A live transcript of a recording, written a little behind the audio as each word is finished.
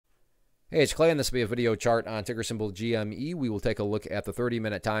Hey, it's Clay, and this will be a video chart on ticker symbol GME. We will take a look at the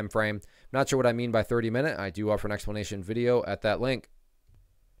 30-minute time frame. Not sure what I mean by 30-minute. I do offer an explanation video at that link.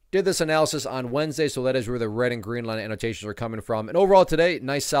 Did this analysis on Wednesday, so that is where the red and green line annotations are coming from. And overall today,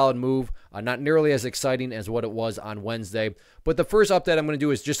 nice solid move. Not nearly as exciting as what it was on Wednesday. But the first update I'm going to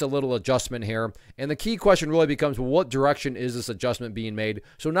do is just a little adjustment here. And the key question really becomes, well, what direction is this adjustment being made?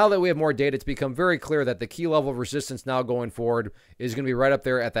 So now that we have more data, it's become very clear that the key level of resistance now going forward is going to be right up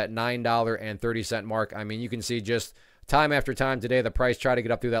there at that $9.30 mark. I mean, you can see just time after time today, the price tried to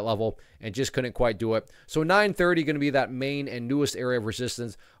get up through that level and just couldn't quite do it. So $9.30 going to be that main and newest area of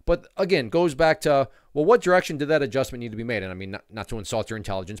resistance. But again, goes back to, well, what direction did that adjustment need to be made? And I mean, not to insult your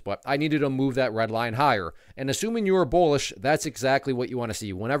intelligence, but I needed to move that red line higher. And assuming you were bullish, that's exactly what you want to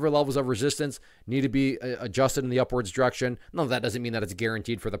see. Whenever levels of resistance need to be adjusted in the upwards direction, no, that doesn't mean that it's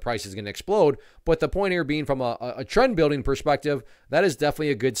guaranteed for the price is going to explode. But the point here being from a trend building perspective, that is definitely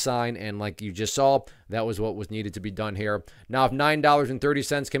a good sign. And like you just saw, that was what was needed to be done here. Now, if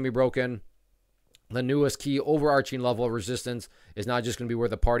 $9.30 can be broken, the newest key overarching level of resistance is not just going to be where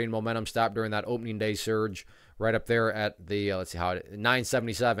the partying momentum stopped during that opening day surge right up there at the, let's see how it,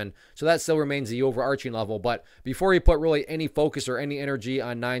 977. So that still remains the overarching level. But before you put really any focus or any energy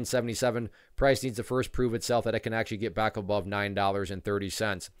on 977, price needs to first prove itself that it can actually get back above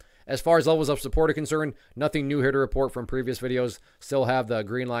 $9.30. As far as levels of support are concerned, nothing new here to report from previous videos. Still have the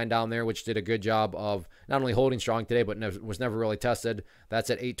green line down there, which did a good job of not only holding strong today, but was never really tested.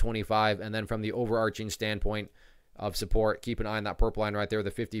 That's at 825. And then from the overarching standpoint of support, keep an eye on that purple line right there,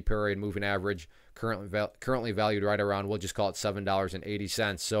 the 50-period moving average, currently valued right around, we'll just call it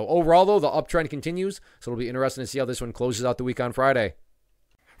 $7.80. So overall, though, the uptrend continues. So it'll be interesting to see how this one closes out the week on Friday.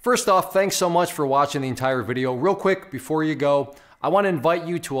 First off, thanks so much for watching the entire video. Real quick, before you go, I want to invite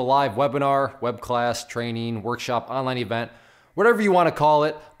you to a live webinar, web class, training, workshop, online event, whatever you want to call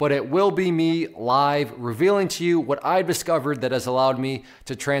it, but it will be me live revealing to you what I've discovered that has allowed me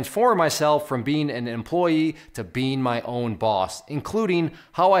to transform myself from being an employee to being my own boss, including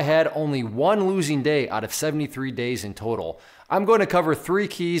how I had only one losing day out of 73 days in total. I'm going to cover 3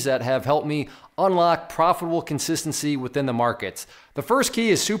 keys that have helped me unlock profitable consistency within the markets. The first key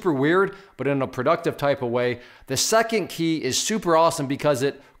is super weird, but in a productive type of way. The second key is super awesome because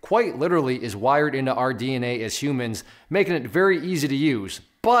it quite literally is wired into our DNA as humans, making it very easy to use.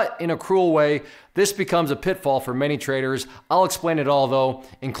 But in a cruel way, this becomes a pitfall for many traders. I'll explain it all though,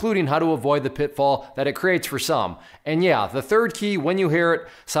 including how to avoid the pitfall that it creates for some. And yeah, the third key, when you hear it,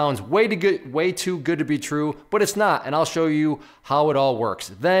 sounds way too good to be true, but it's not, and I'll show you how it all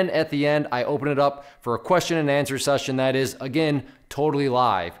works. Then at the end, I open it up for a question and answer session that is, again, totally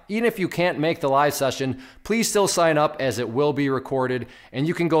live. Even if you can't make the live session, please still sign up as it will be recorded, and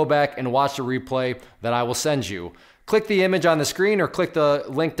you can go back and watch the replay that I will send you. Click the image on the screen or click the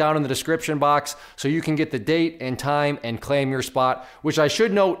link down in the description box so you can get the date and time and claim your spot, which I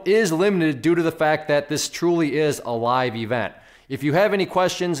should note is limited due to the fact that this truly is a live event. If you have any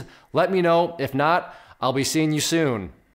questions, let me know. If not, I'll be seeing you soon.